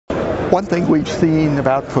One thing we've seen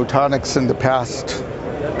about photonics in the past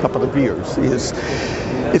couple of years is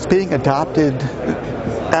it's being adopted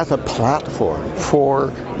as a platform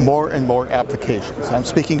for more and more applications. I'm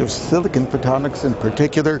speaking of silicon photonics in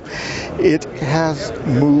particular. It has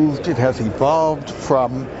moved, it has evolved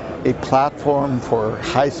from a platform for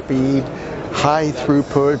high speed, high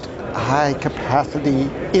throughput, high capacity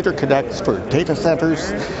interconnects for data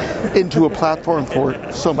centers into a platform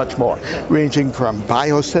for so much more, ranging from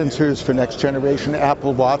biosensors for next generation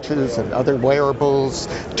Apple Watches and other wearables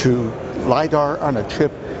to LiDAR on a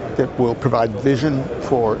chip that will provide vision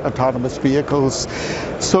for autonomous vehicles.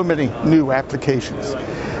 So many new applications.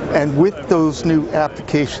 And with those new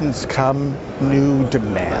applications come new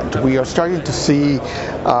demand. We are starting to see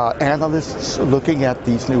analysts looking at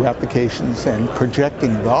these new applications and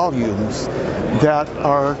projecting volumes that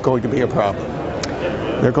are going to be a problem.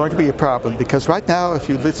 They're going to be a problem because right now, if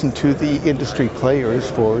you listen to the industry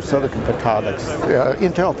players for silicon photonics,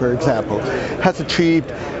 Intel, for example, has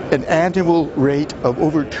achieved an annual rate of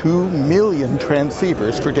over 2 million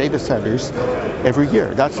transceivers for data centers every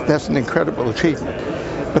year. That's an incredible achievement.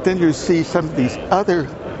 But then you see some of these other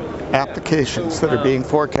applications that are being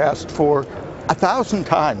forecast for 1,000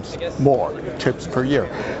 times more chips per year.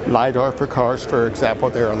 LiDAR for cars, for example.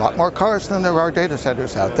 There are a lot more cars than there are data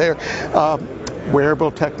centers out there. Wearable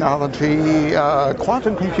technology,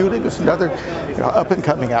 quantum computing is another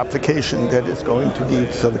up-and-coming application that is going to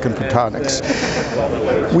need silicon photonics.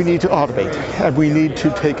 We need to automate, and we need to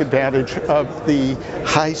take advantage of the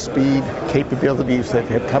high-speed capabilities that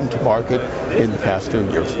have come to market in the past 2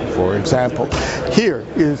 years. For example, here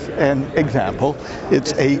is an example.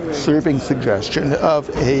 It's a serving suggestion of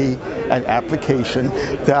an application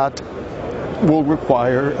that will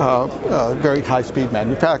require very high-speed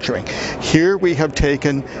manufacturing. Here we have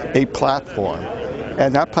taken a platform,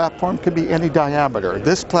 and that platform can be any diameter.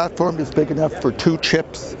 This platform is big enough for 2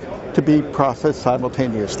 chips to be processed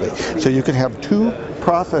simultaneously. So you can have 2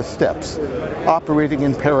 process steps operating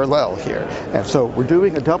in parallel here. And so we're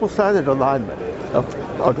doing a double-sided alignment of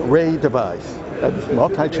an array device, a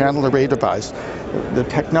multi-channel array device. The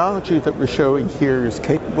technology that we're showing here is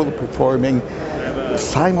capable of performing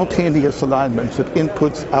simultaneous alignments of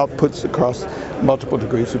inputs, outputs across multiple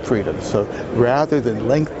degrees of freedom. So rather than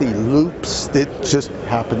lengthy loops, it just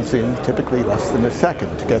happens in typically less than a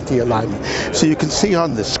second to get the alignment. So you can see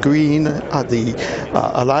on the screen the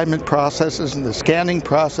alignment processes and the scanning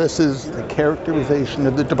processes, the characterization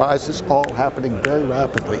of the devices all happening very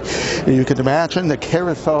rapidly. And you can imagine a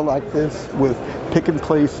carousel like this with pick and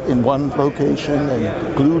place in one location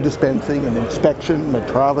and glue dispensing and inspection,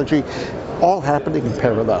 metrology, all happening in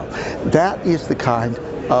parallel. That is the kind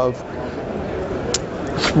of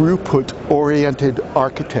throughput-oriented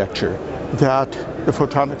architecture that the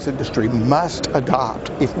photonics industry must adopt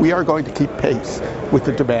if we are going to keep pace with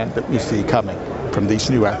the demand that we see coming from these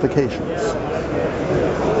new applications.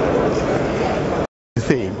 The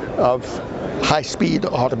theme of high-speed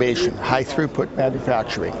automation, high-throughput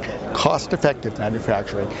manufacturing, cost-effective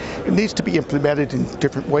manufacturing. It needs to be implemented in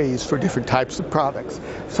different ways for different types of products.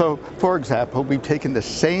 So, for example, we've taken the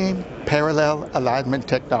same parallel alignment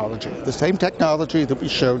technology, the same technology that we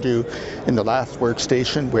showed you in the last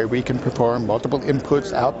workstation where we can perform multiple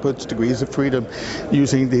inputs, outputs, degrees of freedom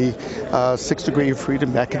using the 6 degree of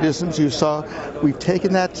freedom mechanisms you saw. We've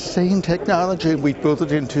taken that same technology and we've built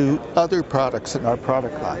it into other products in our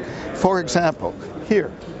product line. For example,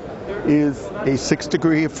 here is a 6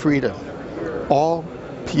 degree of freedom, all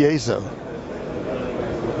piezo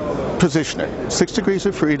positioner. 6 degrees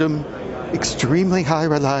of freedom, extremely high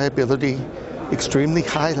reliability, extremely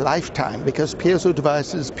high lifetime, because piezo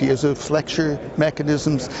devices, piezo flexure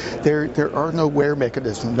mechanisms, there are no wear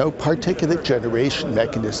mechanisms, no particulate generation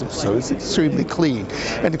mechanisms, so it's extremely clean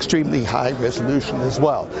and extremely high resolution as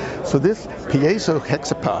well. So this piezo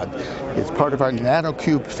hexapod is part of our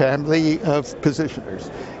NanoCube family of positioners.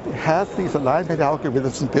 It has these alignment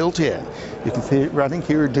algorithms built in. You can see it running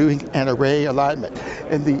here doing an array alignment.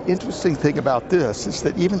 And the interesting thing about this is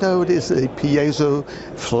that even though it is a piezo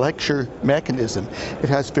flexure mechanism, it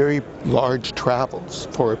has very large travels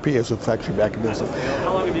for a piezo flexure mechanism.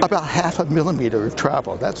 About 0.5 millimeter of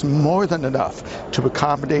travel. That's more than enough to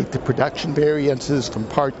accommodate the production variances from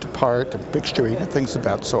part to part and fixturing and things of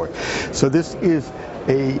that sort. So this is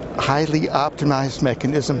a highly optimized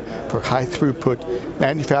mechanism for high throughput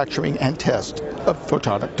manufacturing and test of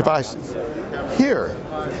photonic devices. Here,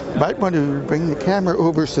 you might want to bring the camera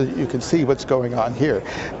over so that you can see what's going on here.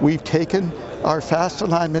 We've taken our fast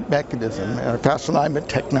alignment mechanism, our fast alignment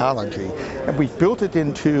technology, and we've built it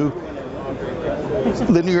into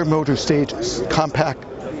linear motor stages, compact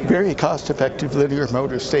very cost-effective linear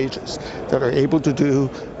motor stages that are able to do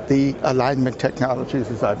the alignment technologies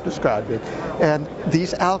as I've described it. And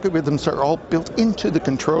these algorithms are all built into the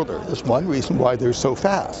controller. That's one reason why they're so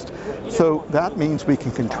fast. So that means we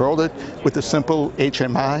can control it with a simple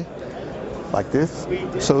HMI like this,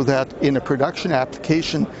 so that in a production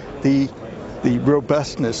application, the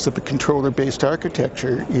robustness of the controller-based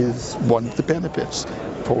architecture is one of the benefits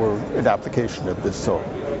for an application of this sort.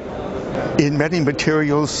 In many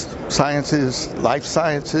materials sciences, life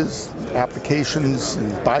sciences, applications,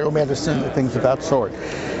 in biomedicine, and things of that sort,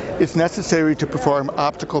 it's necessary to perform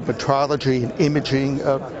optical metrology and imaging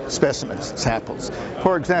of specimens, samples.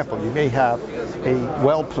 For example, you may have a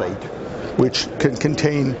well plate which can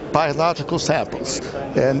contain biological samples,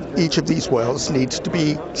 and each of these wells needs to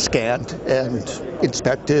be scanned and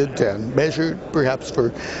inspected and measured, perhaps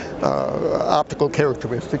for optical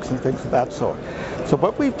characteristics and things of that sort. So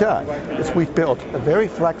what we've done is we've built a very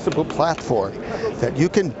flexible platform that you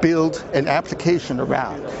can build an application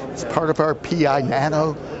around. It's part of our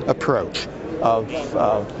PInano approach of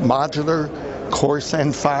modular, coarse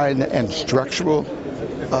and fine and structural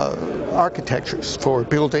architectures for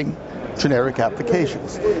building generic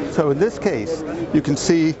applications. So in this case, you can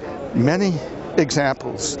see many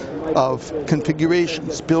examples of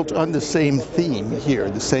configurations built on the same theme here,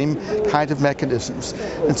 the same kind of mechanisms.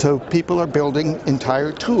 And so people are building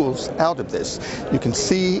entire tools out of this. You can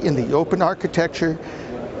see in the open architecture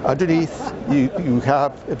underneath, you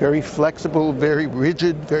have a very flexible, very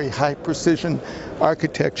rigid, very high precision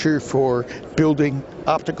architecture for building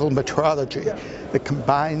optical metrology that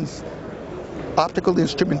combines optical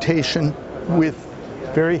instrumentation with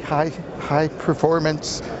very high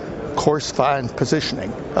performance, coarse fine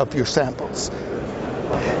positioning of your samples.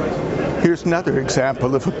 Here's another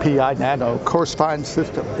example of a PInano coarse fine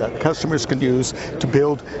system that customers can use to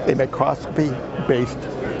build a microscopy-based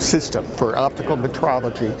system for optical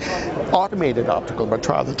metrology, automated optical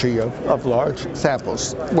metrology of large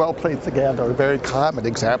samples. Well plates, again, are a very common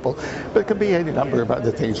example, but it can be any number of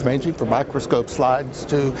other things, ranging from microscope slides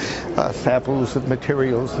to samples of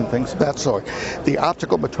materials and things of that sort. The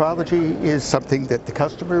optical metrology is something that the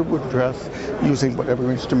customer would address using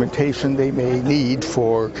whatever instrumentation they may need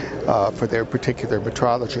for their particular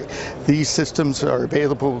metrology. These systems are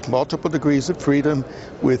available with multiple degrees of freedom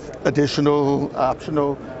with additional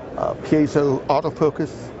optional piezo autofocus,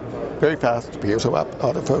 very fast piezo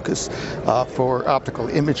autofocus for optical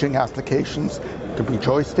imaging applications. It could be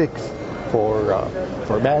joysticks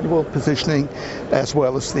for manual positioning, as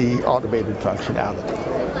well as the automated functionality.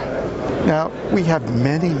 Now, we have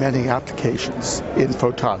many applications in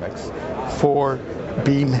photonics for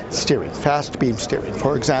beam steering, fast beam steering.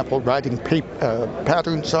 For example, writing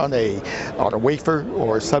patterns on a wafer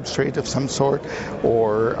or a substrate of some sort,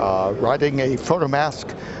 or writing a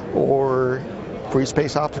photomask, or free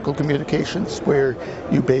space optical communications, where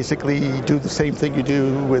you basically do the same thing you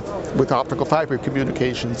do with optical fiber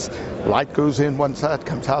communications. Light goes in one side,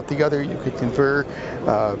 comes out the other. You could convert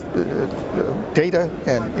data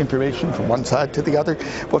and information from one side to the other.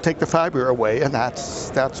 We'll take the fiber away, and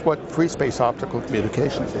that's what free space optical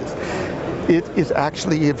communications is. It is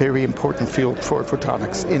actually a very important field for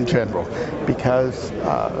photonics in general, because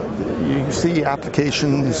you see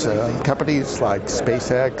applications, companies like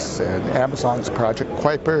SpaceX and Amazon's Project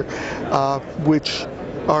Kuiper, which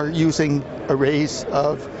are using arrays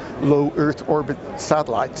of low Earth orbit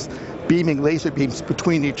satellites, beaming laser beams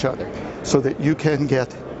between each other, so that you can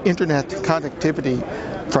get internet connectivity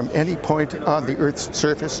from any point on the Earth's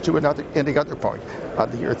surface to any other point on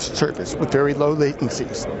the Earth's surface with very low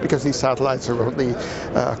latencies, because these satellites are only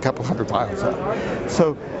a couple hundred miles out.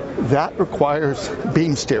 So that requires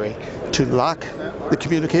beam steering to lock the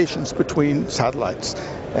communications between satellites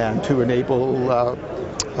and to enable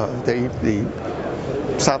the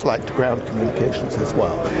satellite to ground communications as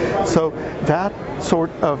well. So that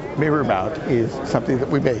sort of mirror mount is something that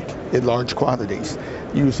we make in large quantities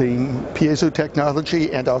using piezo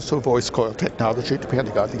technology and also voice coil technology,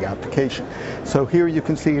 depending on the application. So here you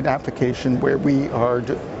can see an application where we are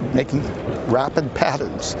making rapid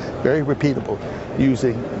patterns, very repeatable,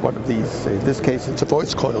 using one of these. In this case, it's a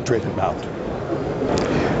voice coil driven mount.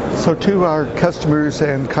 So to our customers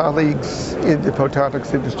and colleagues in the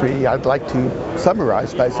photonics industry, I'd like to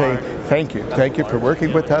summarize by saying thank you. Thank you for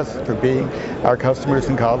working with us, for being our customers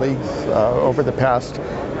and colleagues over the past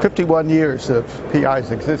 51 years of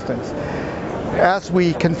PI's existence. As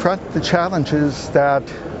we confront the challenges that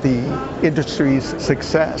the industry's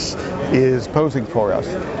success is posing for us,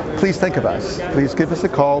 please think of us. Please give us a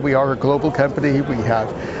call. We are a global company. We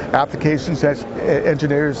have applications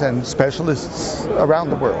engineers and specialists around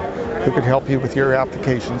the world. who can help you with your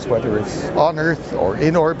applications, whether it's on Earth or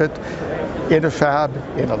in orbit, in a fab,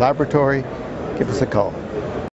 in a laboratory. Give us a call.